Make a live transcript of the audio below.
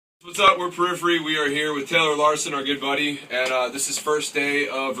What's up? We're Periphery. We are here with Taylor Larson, our good buddy, and this is first day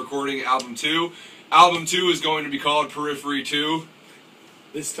of recording Album 2. Album 2 is going to be called Periphery II.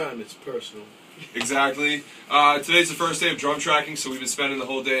 This time it's personal. Exactly. Today's the first day of drum tracking, so we've been spending the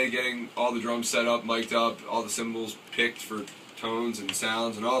whole day getting all the drums set up, mic'd up, all the cymbals picked for tones and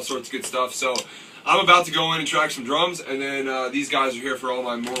sounds and all sorts of good stuff. So I'm about to go in and track some drums, and then these guys are here for all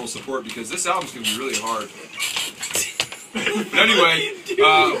my moral support because this album's going to be really hard. But anyway,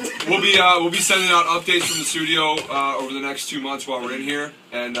 we'll be sending out updates from the studio over the next 2 months while we're in here,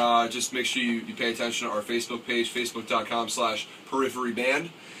 and just make sure you pay attention to our Facebook page,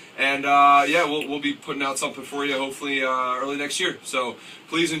 facebook.com/peripheryband, and yeah, we'll be putting out something for you hopefully early next year. So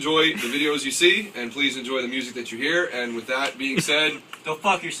please enjoy the videos you see, and please enjoy the music that you hear. And with that being said, go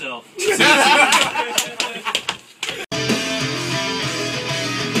fuck yourself.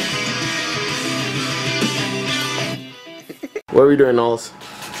 What are we doing, Knowles?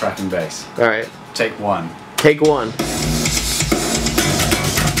 Tracking bass. Alright. Take one. Take one.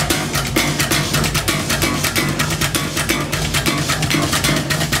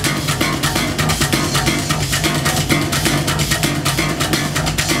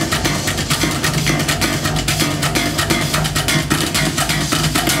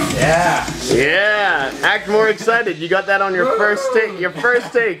 Yeah. Yeah. Act more excited. You got that on your first take. Your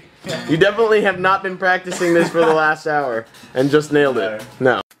first take. You definitely have not been practicing this for the last hour and just nailed it.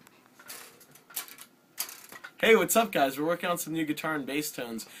 No. Hey, what's up, guys? We're working on some new guitar and bass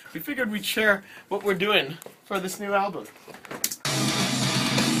tones. We figured we'd share what we're doing for this new album.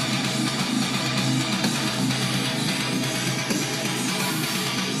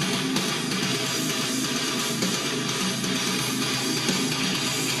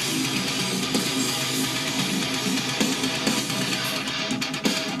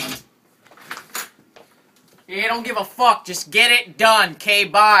 Yeah, don't give a fuck, just get it done, K,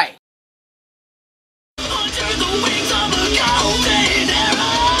 bye.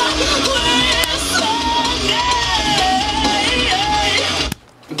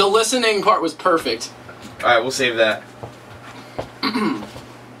 The listening part was perfect. Alright, we'll save that.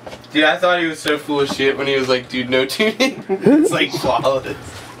 Dude, I thought he was so full of shit when he was like, dude, no tuning. It's like flawless.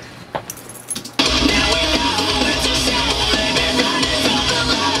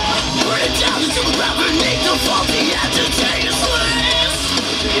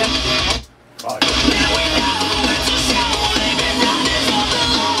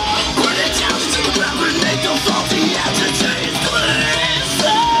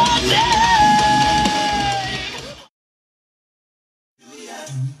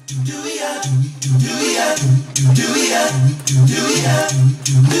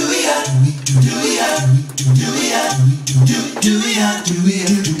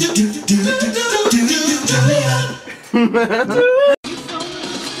 We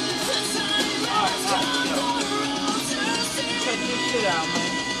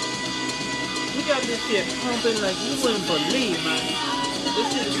got this shit pumping like you wouldn't believe, man.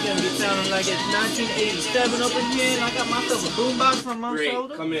 This shit is gonna be sounding like it's 1987 up in here, and I got myself a boombox on my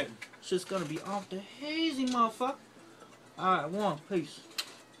shoulder. Come in. It's just gonna be off the hazy, motherfucker. Alright, one, peace.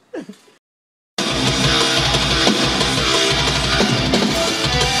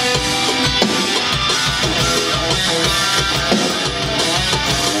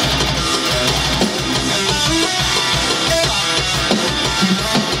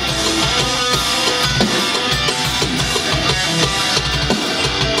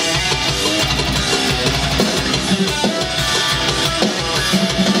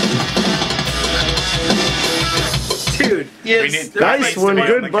 Yes, nice one,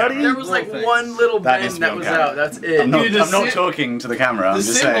 good buddy. There was like one little bend that was out, that's it. I'm not talking to the camera, I'm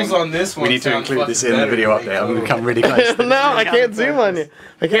just saying on this one we need to include this in the video update. I'm going to come really close. No, I can't zoom on you.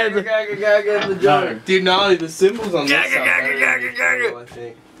 I can't. No. Dude, Nolly, the cymbals on this song. I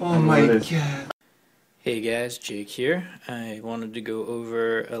think. Oh my god. Hey guys, Jake here. I wanted to go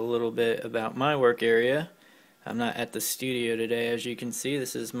over a little bit about my work area. I'm not at the studio today, as you can see.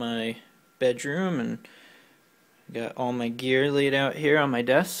 This is my bedroom, and got all my gear laid out here on my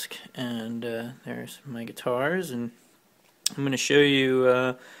desk, and there's my guitars, and I'm going to show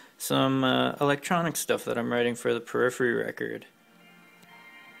you some electronic stuff that I'm writing for the Periphery record.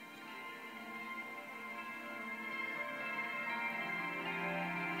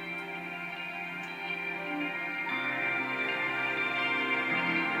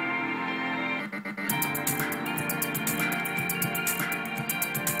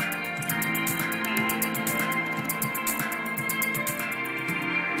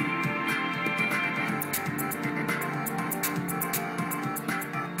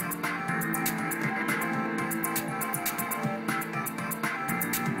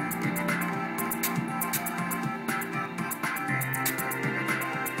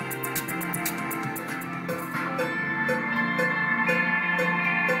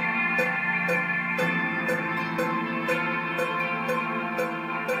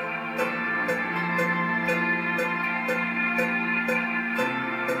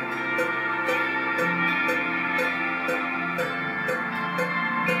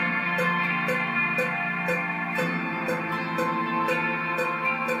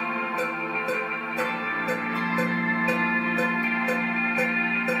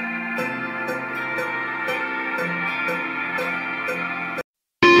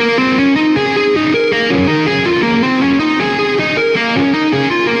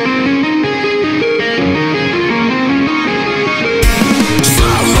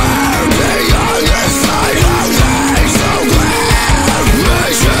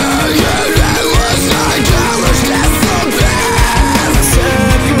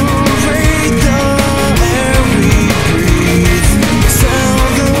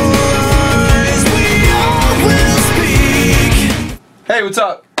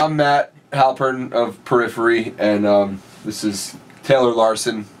 I'm Matt Halpern of Periphery, and this is Taylor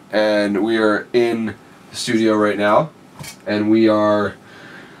Larson, and we are in the studio right now, and we are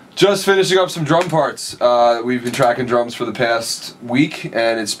just finishing up some drum parts. We've been tracking drums for the past week,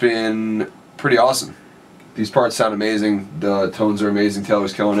 and it's been pretty awesome. These parts sound amazing. The tones are amazing.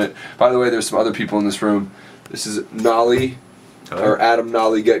 Taylor's killing it. By the way, there's some other people in this room. This is Nolly, or Adam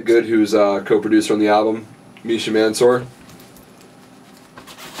Nolly Get Good, who's a co-producer on the album. Misha Mansour.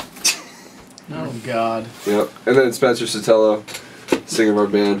 Oh God. Yep. And then Spencer Sotelo, singer of our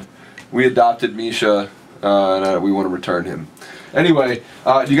band. We adopted Misha, and we want to return him. Anyway,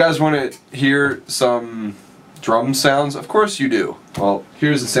 do you guys want to hear some drum sounds? Of course you do. Well,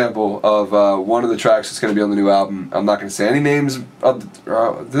 here's a sample of one of the tracks that's going to be on the new album. I'm not going to say any names. Do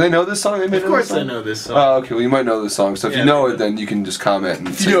they know this song? Of course I know this song. Oh, okay. Well, you might know this song. So if you know it, then you can just comment and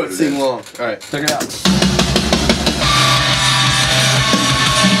if you know it, sing along. All right, check it out.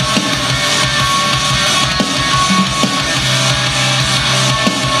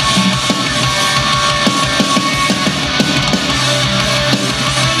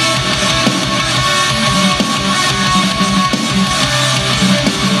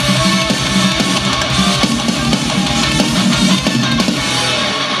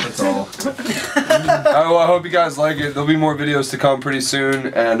 Well, I hope you guys like it. There'll be more videos to come pretty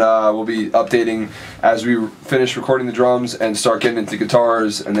soon, and we'll be updating as we finish recording the drums and start getting into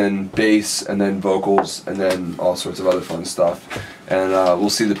guitars, and then bass, and then vocals, and then all sorts of other fun stuff. And we'll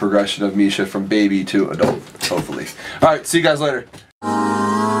see the progression of Misha from baby to adult, hopefully. Alright, see you guys later.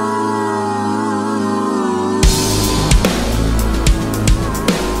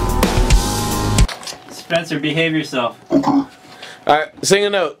 Spencer, behave yourself. Alright, sing a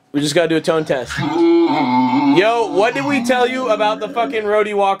note. We just gotta do a tone test. Yo, what did we tell you about the fucking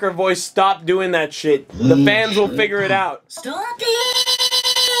Rhodey Walker voice? Stop doing that shit. The fans will figure it out. Stop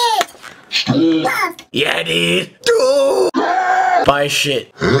it! Stop! Yeah, dude. Bye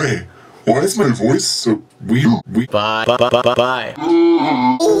shit. Hey, why is my voice so weird? Bye. Bye. Bye.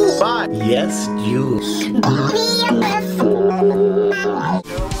 Yes, juice.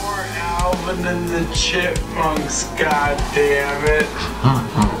 Alvin and the Chipmunks, goddammit.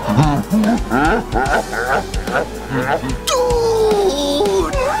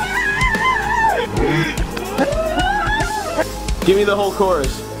 Dude! Give me the whole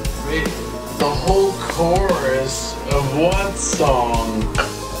chorus. Wait, the whole chorus of what song?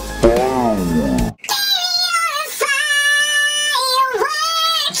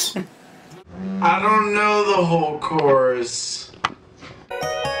 I don't know the whole chorus.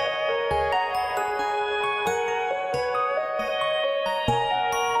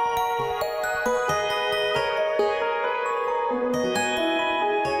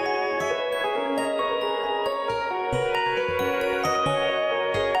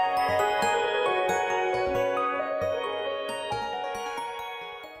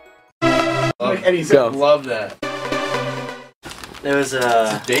 And he said, love that. There was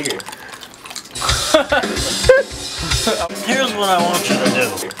a Digger. Here's what I want you to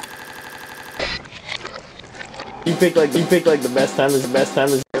do. You pick like the best time is the best time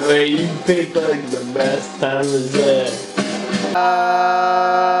is. Wait, you pick like the best time is there.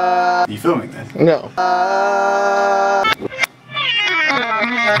 Are you filming this? No.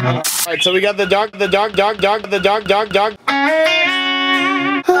 Alright, so we got the dark.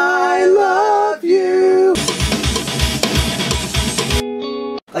 I love you.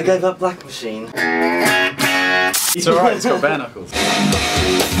 I gave up Black Machine. It's alright, it's got bare knuckles.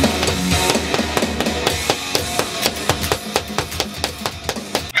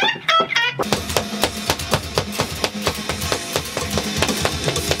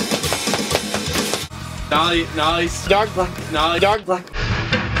 Nice. Dark black. Dark black.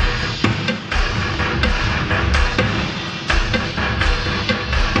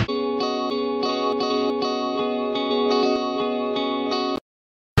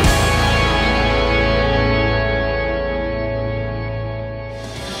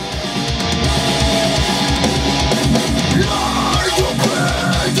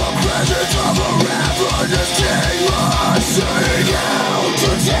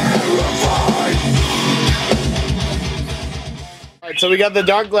 Alright, so we got the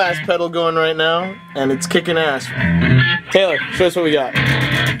dark glass pedal going right now, and it's kicking ass. Taylor, show us what we got.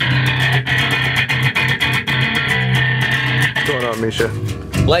 What's going on, Misha?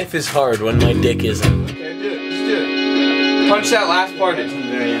 Life is hard when my dick isn't. Okay, do it. Just do it. Punch that last part in. The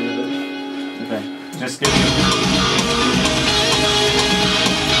very end of it. Okay. Just get.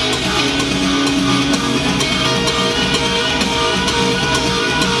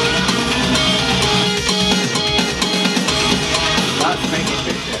 Not making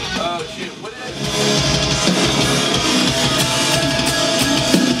picture.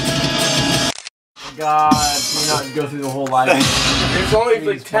 god. Can we not go through the whole live? There's only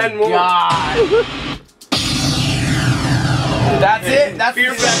like 10 more. God. That's it? That's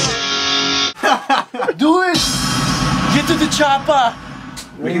Fear it. Do it! Get to the chopper!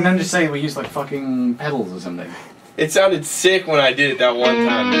 We can then just say we use like fucking pedals or something. It sounded sick when I did it that one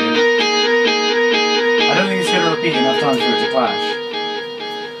time, dude. I don't think it's gonna repeat enough times for it to clash.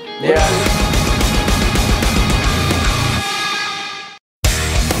 Yeah.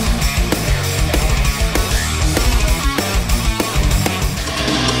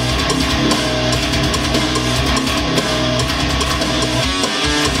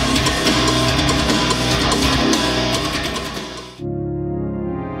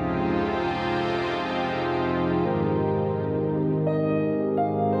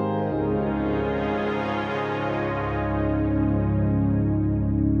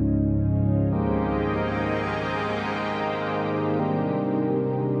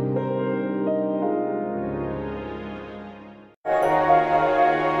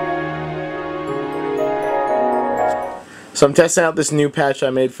 So I'm testing out this new patch I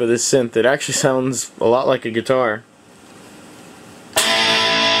made for this synth. It actually sounds a lot like a guitar.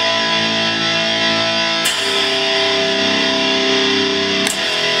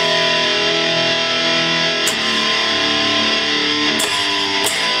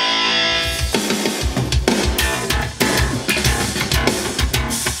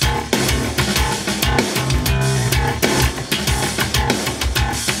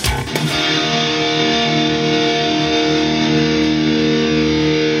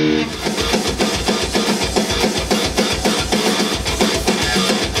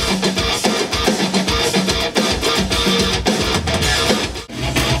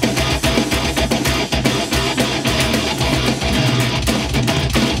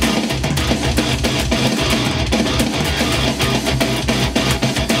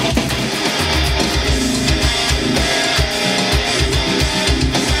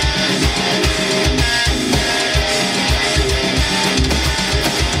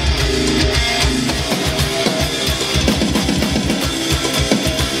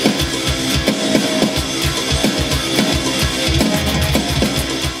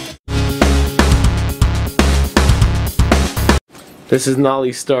 This is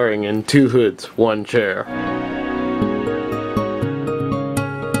Nolly starring in Two Hoods, One Chair.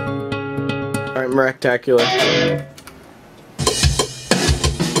 Alright, Rectacular.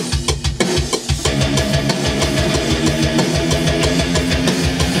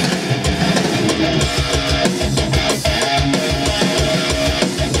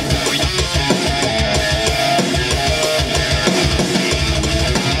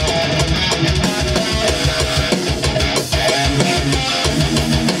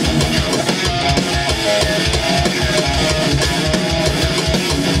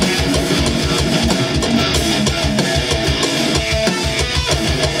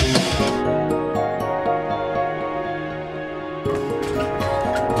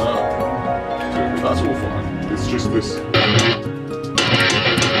 That's all fine. It's just this. So,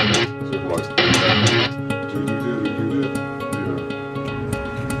 right.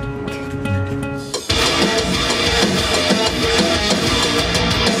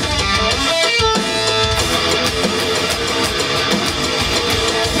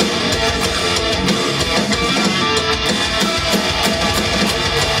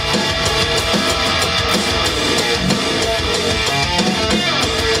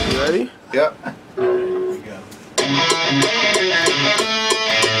 You ready? Yep.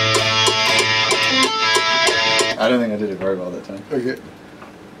 I don't think I did it very well that time. Okay.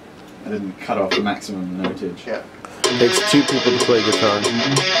 I didn't cut off the maximum notage. Yeah. It takes two people to play guitar.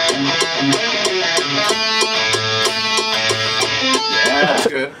 Yeah, that's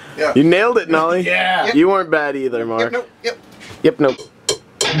good. Yeah. You nailed it, Nolly. Yeah. You weren't bad either, Mark. Yep, nope, yep. Yep, nope.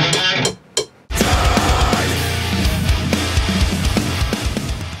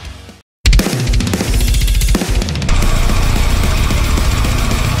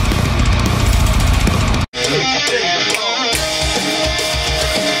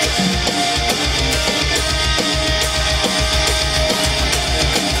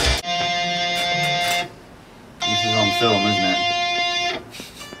 This is on film, isn't it?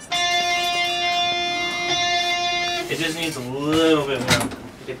 It just needs a little bit more.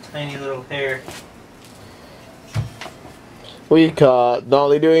 Like a tiny little hair. We caught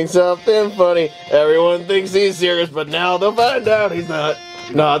Nolly doing something funny. Everyone thinks he's serious, but now they'll find out he's not.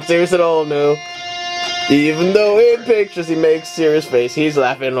 Not serious at all, no. Even though in pictures he makes serious face, he's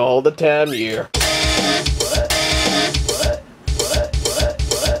laughing all the time, yeah.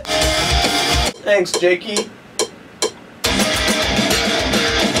 Thanks, Jakey.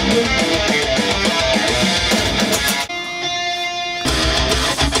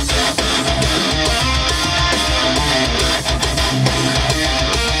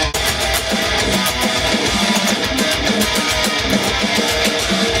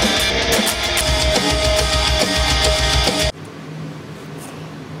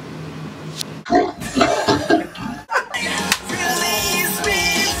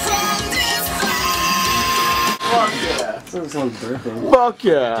 Fuck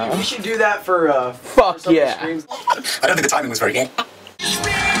yeah. Dude, we should do that for Fuck yeah. I don't think the timing was very good.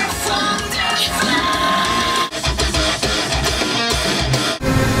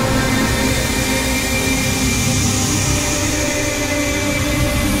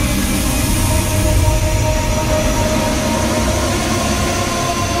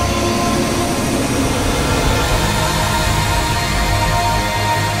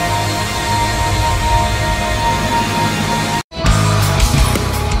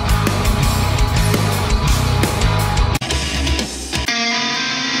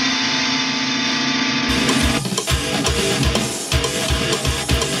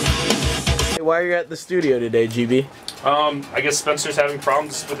 Why are you at the studio today, GB? I guess Spencer's having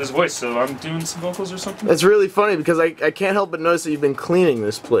problems with his voice, so I'm doing some vocals or something. That's really funny because I can't help but notice that you've been cleaning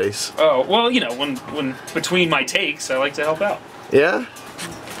this place. Oh, well, you know, when between my takes, I like to help out. Yeah?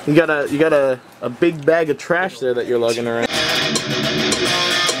 You got a big bag of trash there that you're lugging around.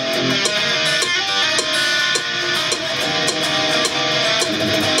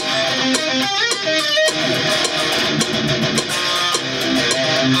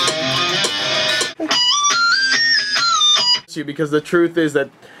 Because the truth is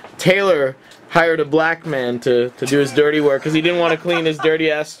that Taylor hired a black man to do his dirty work because he didn't want to clean his dirty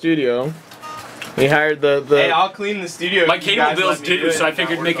ass studio. He hired the Hey, I'll clean the studio. My cable bill's due, so I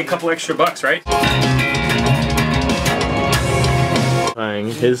figured make a couple extra bucks, right?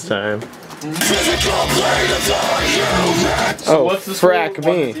 His time. Oh, what's the frack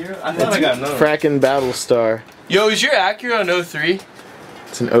score? me. I thought I got another. Frackin' Battlestar. Yo, is your Acura an 03?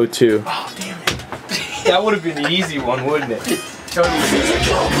 It's an 02. Oh, damn it. That would have been the easy one, wouldn't it?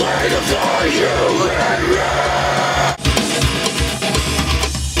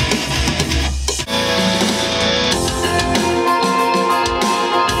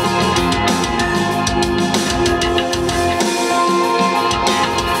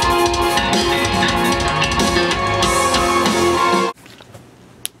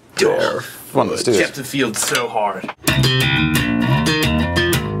 Fun, let's do Kept the field so hard.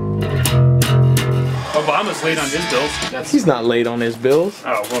 Obama's late on his bills. He's not late on his bills.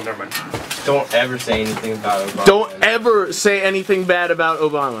 Oh, well, never mind. Don't ever say anything about Obama. Don't ever say anything bad about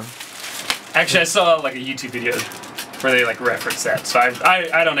Obama. Actually, I saw like a YouTube video where they like reference that, so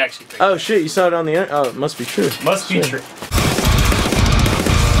I don't actually think. Oh shit, you saw it on the internet? Oh, it must be true. Must be true.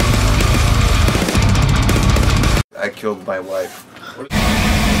 I killed my wife.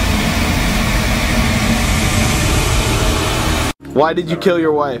 Why did you kill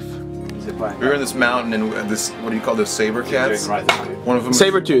your wife? We were in this mountain and this, what do you call those, saber cats? One of them.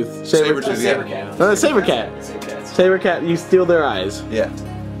 Saber-tooth. Saber-tooth, yeah. No, that's saber cat. Saber cat, you steal their eyes. Yeah.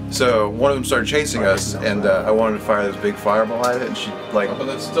 So one of them started chasing us, and I wanted to fire this big fireball at it, and she like. But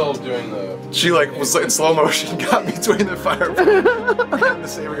that's still doing the. She like was in slow motion, got between the fireball and the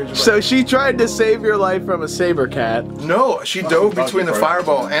saber. So she tried to save your life from a saber cat. No, she dove between the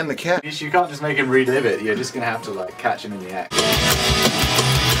fireball and the cat. You can't just make him relive it. You're just gonna have to like catch him in the act.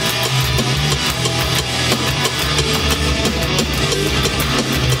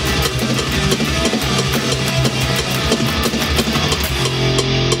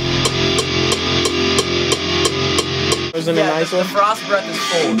 In a nice the frost breath is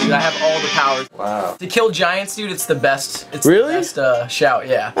full, dude. I have all the powers. Wow. To kill giants, dude, it's the best. It's really? the best shout,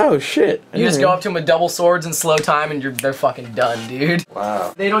 yeah. Oh shit. You just go up to them with double swords and slow time, and they're fucking done, dude.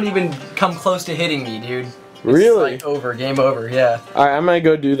 Wow. They don't even come close to hitting me, dude. It's really? like over, game over, yeah. All right, I'm gonna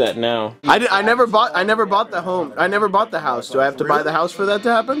go do that now. I never bought the home. I never bought the house. Do I have to buy the house for that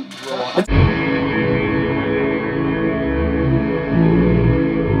to happen?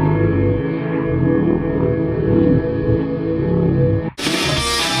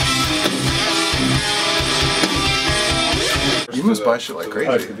 You must buy shit like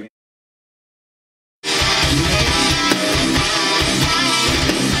crazy.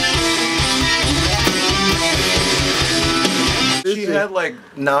 She had like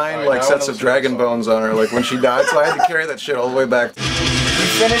 9 like sets of dragon bones on her like when she died, so I had to carry that shit all the way back. You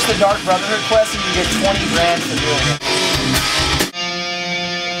finish the Dark Brotherhood quest and you get 20 grand for doing it.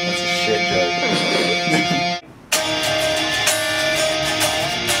 That's a shit joke.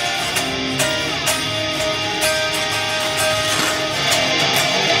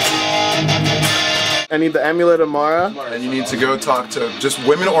 I need the amulet of Mara. And you need to go talk to just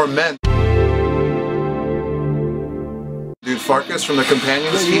women or men. Dude, Farkas from the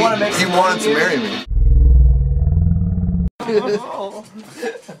Companions, he wanted to marry me.